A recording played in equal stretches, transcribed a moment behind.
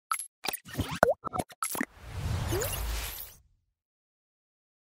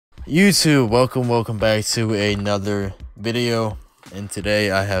YouTube, welcome back to another video, and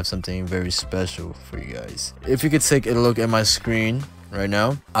today I have something very special for you guys. If you could take a look at my screen right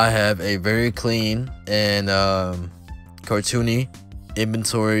now, I have a very clean and cartoony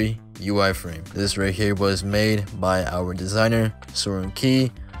inventory UI frame. This right here was made by our designer Soren Key.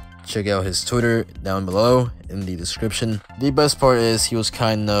 Check out his Twitter down below in the description. The best part is he was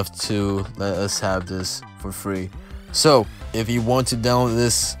kind enough to let us have this for free. So if you want to download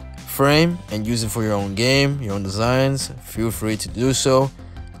this frame and use it for your own game, your own designs, feel free to do so.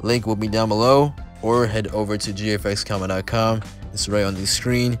 Link will be down below, or head over to gfxcomet.com. It's right on the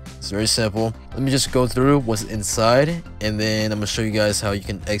screen. It's very simple. Let me just go through what's inside, and then I'm gonna show you guys how you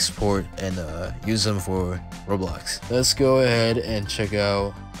can export and use them for Roblox. Let's go ahead and check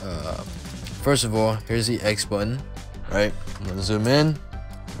out. First of all, here's the X button. Right, I'm gonna zoom in.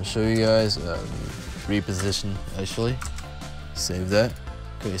 I'm gonna show you guys. Reposition actually. Save that.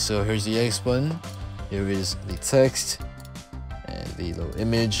 Okay, so here's the X button. Here is the text and the little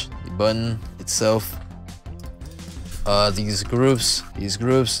image, the button itself. These groups.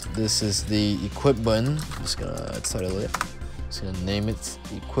 This is the equip button. I'm just gonna title it. Just gonna name it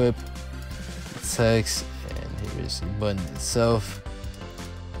equip. The text, and here is the button itself.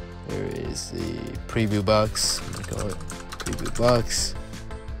 There is the preview box. We call it preview box.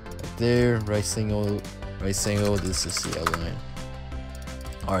 Right there, right single. This is the outline.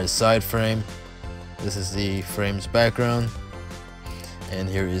 Our side frame. This is the frame's background, and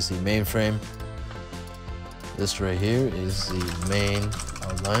here is the main frame. This right here is the main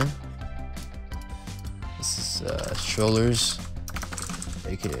outline. This is strollers,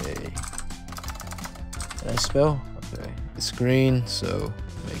 aka, can I spell? Okay, it's green, so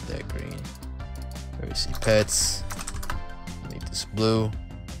make that green. There is the pets. Make this blue.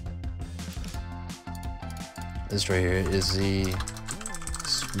 This right here is the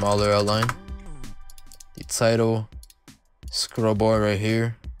smaller outline. The title, scroll bar right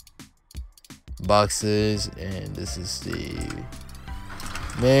here, boxes, and this is the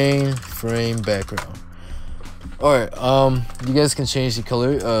main frame background. Alright, you guys can change the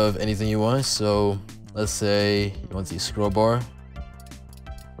color of anything you want. So let's say you want the scroll bar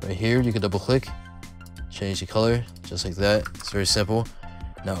right here. You can double click, change the color just like that. It's very simple.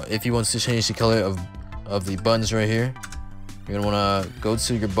 Now if you want to change the color of the buttons right here, you're gonna want to go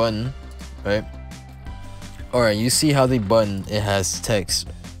to your button, right? Alright, you see how the button, it has text.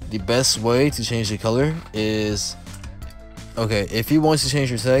 The best way to change the color is, okay, if you want to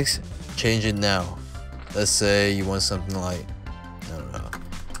change your text, change it now. Let's say you want something like, I don't know,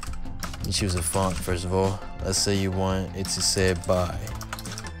 you choose a font first of all. Let's say you want it to say bye,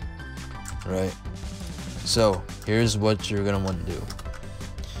 right? So here's what you're gonna want to do.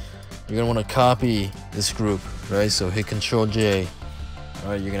 You're gonna want to copy this group, right? So hit Control J.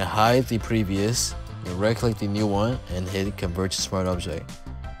 All right, you're gonna hide the previous. You right click the new one and hit Convert to Smart Object.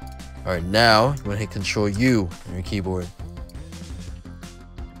 All right, now you wanna hit Control U on your keyboard,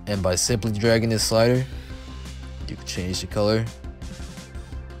 and by simply dragging this slider, you can change the color.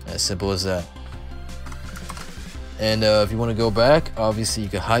 As simple as that. And if you want to go back, obviously you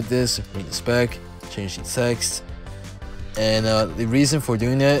can hide this, bring this back, change the text. And the reason for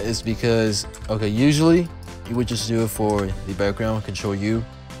doing that is because, okay, usually you would just do it for the background, Control U,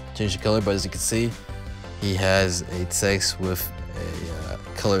 change the color, but as you can see, he has a text with a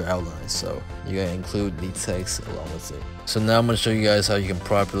color outline, so you gotta include the text along with it. So now I'm gonna show you guys how you can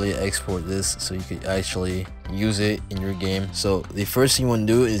properly export this so you can actually use it in your game. So the first thing you want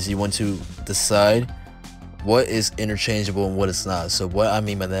to do is you want to decide what is interchangeable and what is not. So what I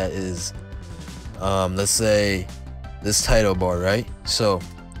mean by that is, let's say this title bar, right? So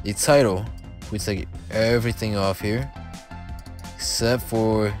the title, we take everything off here except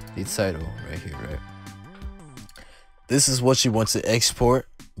for the title right here, right? This is what you want to export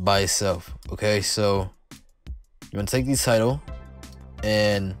by itself. Okay, so you want to take the title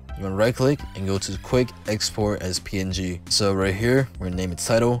and you want to right click and go to quick export as PNG. So right here, we're gonna name it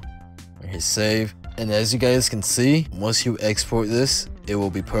title, we're gonna hit save, and as you guys can see, once you export this, it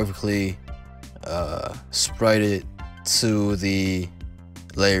will be perfectly sprited to the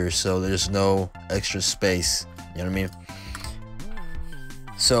layer, so there's no extra space, you know what I mean?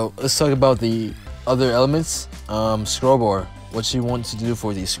 So let's talk about the other elements. Scroll bar. What you want to do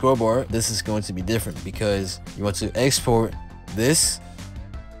for the scroll bar, this is going to be different because you want to export this,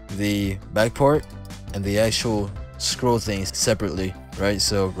 the back part, and the actual scroll things separately, right?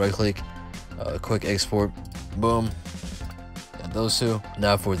 So right click, quick export, boom, got those two.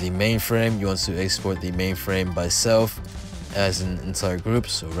 Now for the main frame, you want to export the main frame by itself as an entire group,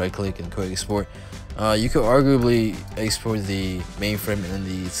 so right click and quick export. You could arguably export the mainframe and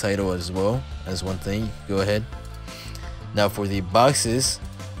the title as well as one thing. You can go ahead. Now for the boxes,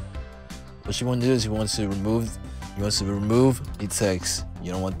 what you want to do is you want to remove the text.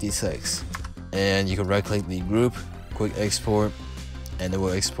 You don't want the text, and you can right click the group, quick export, and it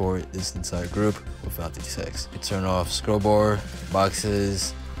will export this entire group without the text. You turn off scroll bar,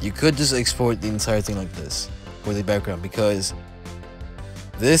 boxes. You could just export the entire thing like this for the background, because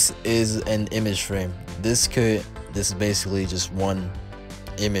this is an image frame. This is basically just one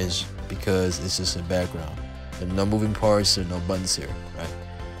image because it's just a background. There are no moving parts, there are no buttons here, right?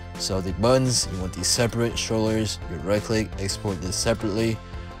 So the buttons, you want these separate. Strollers, you right click, export this separately.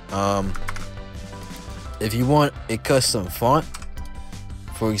 If you want a custom font,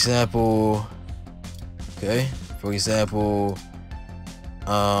 for example, let's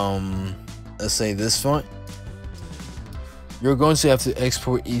say this font, you're going to have to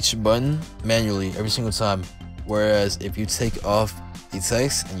export each button manually every single time. Whereas if you take off the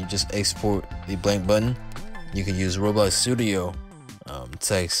text and you just export the blank button, you can use Roblox Studio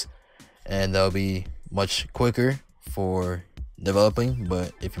text, and that'll be much quicker for developing.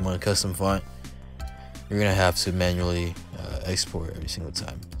 But if you want a custom font, you're gonna have to manually export every single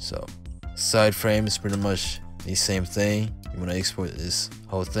time. So side frame is pretty much the same thing. You want to export this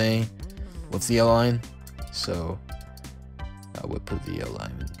whole thing with the align. So I would put the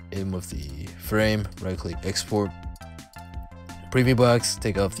alignment in with the frame, right click, export. Preview box,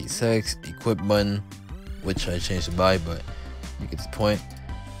 take off the text, equip button, which I changed to buy, but you get the point.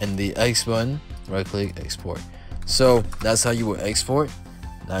 And the X button, right click, export. So that's how you would export.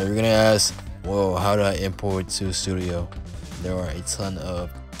 Now you're gonna ask, well, how do I import to Studio? There are a ton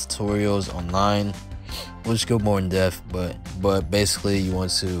of tutorials online which go more in depth, but basically you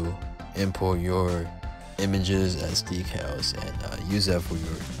want to import your images as decals and use that for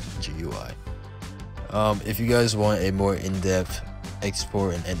your GUI. If you guys want a more in-depth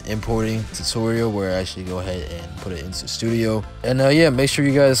export and importing tutorial where I actually go ahead and put it into Studio, and yeah, make sure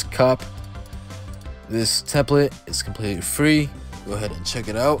you guys cop this template. It's completely free. Go ahead and check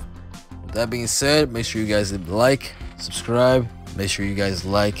it out. With that being said, make sure you guys like, subscribe. Make sure you guys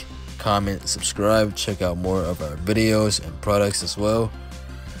like, comment, subscribe. Check out more of our videos and products as well.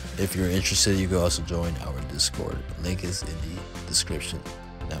 If you're interested, you can also join our Discord. Link is in the description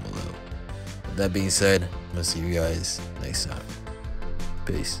down below. With that being said, I'm gonna see you guys next time.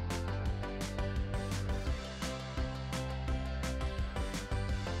 Peace.